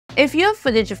If you have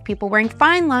footage of people wearing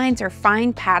fine lines or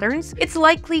fine patterns, it's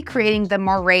likely creating the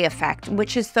moire effect,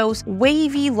 which is those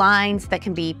wavy lines that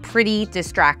can be pretty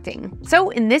distracting. So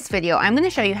in this video, I'm going to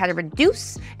show you how to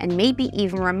reduce and maybe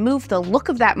even remove the look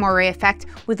of that moire effect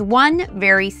with one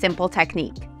very simple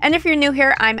technique. And if you're new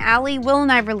here, I'm Alli. Will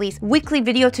and I release weekly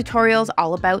video tutorials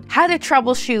all about how to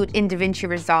troubleshoot in DaVinci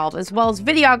Resolve, as well as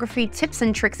videography tips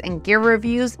and tricks and gear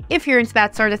reviews. If you're into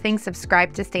that sort of thing,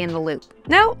 subscribe to stay in the loop.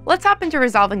 Now, let's hop into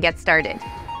Resolve and get started.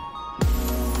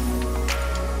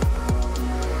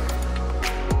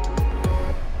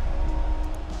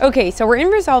 Okay, so we're in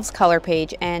Resolve's color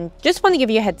page, and just want to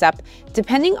give you a heads up,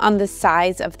 depending on the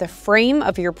size of the frame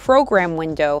of your program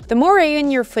window, the moire in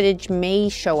your footage may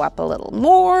show up a little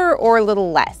more or a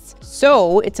little less.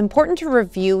 So it's important to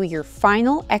review your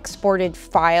final exported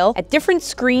file at different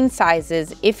screen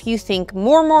sizes if you think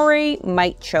more moire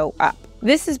might show up.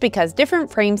 This is because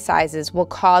different frame sizes will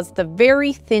cause the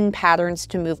very thin patterns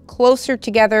to move closer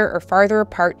together or farther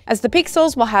apart, as the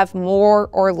pixels will have more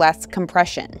or less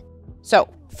compression.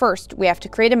 So first, we have to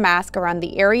create a mask around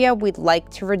the area we'd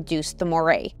like to reduce the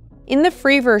moire. In the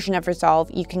free version of Resolve,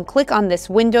 you can click on this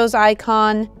Windows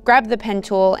icon, grab the pen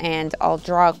tool, and I'll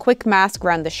draw a quick mask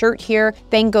around the shirt here,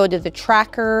 then go to the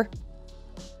tracker,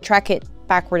 track it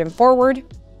backward and forward.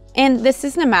 And this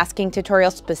isn't a masking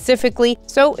tutorial specifically,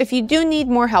 so if you do need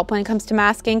more help when it comes to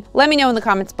masking, let me know in the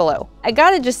comments below. I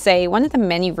gotta just say, one of the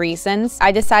many reasons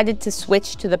I decided to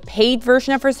switch to the paid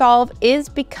version of Resolve is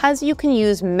because you can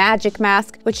use Magic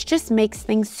Mask, which just makes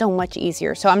things so much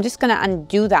easier. So I'm just gonna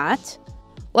undo that.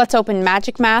 Let's open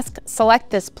Magic Mask, select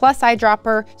this plus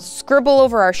eyedropper, scribble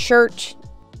over our shirt,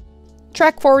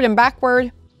 track forward and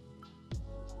backward.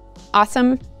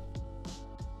 Awesome.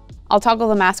 I'll toggle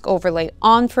the mask overlay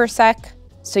on for a sec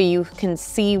so you can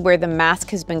see where the mask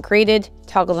has been created.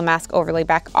 Toggle the mask overlay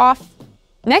back off.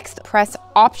 Next, press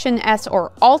Option S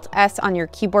or Alt S on your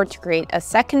keyboard to create a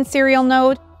second serial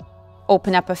node.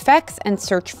 Open up Effects and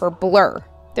search for Blur.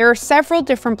 There are several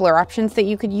different blur options that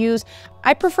you could use.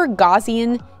 I prefer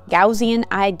Gaussian,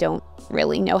 I don't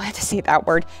really know how to say that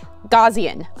word.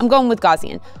 Gaussian, I'm going with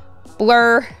Gaussian.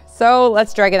 Blur, so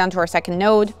let's drag it onto our second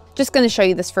node. Just gonna show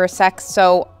you this for a sec.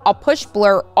 So I'll push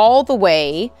blur all the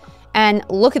way and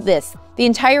look at this. The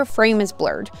entire frame is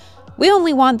blurred. We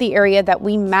only want the area that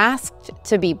we masked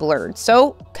to be blurred.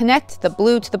 So connect the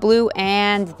blue to the blue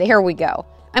and there we go.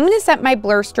 I'm gonna set my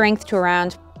blur strength to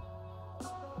around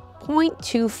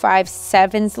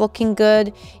 0.257's looking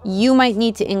good. You might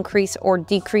need to increase or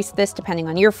decrease this depending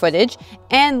on your footage.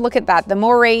 And look at that, the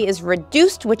moire is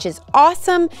reduced, which is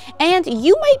awesome. And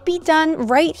you might be done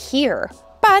right here.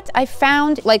 But I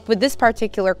found, like with this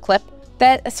particular clip,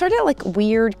 that sort of like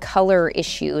weird color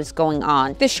issues going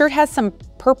on. This shirt has some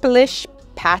purplish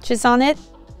patches on it.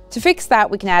 To fix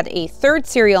that, we can add a third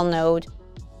serial node,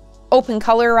 open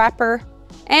color wrapper,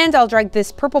 and I'll drag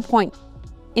this purple point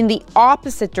in the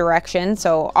opposite direction.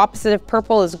 So opposite of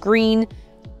purple is green.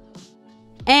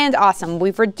 And awesome,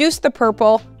 we've reduced the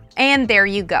purple, and there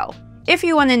you go. If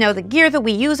you want to know the gear that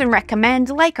we use and recommend,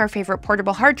 like our favorite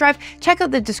portable hard drive, check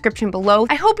out the description below.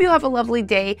 I hope you have a lovely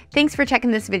day. Thanks for checking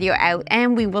this video out,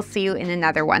 and we will see you in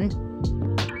another one.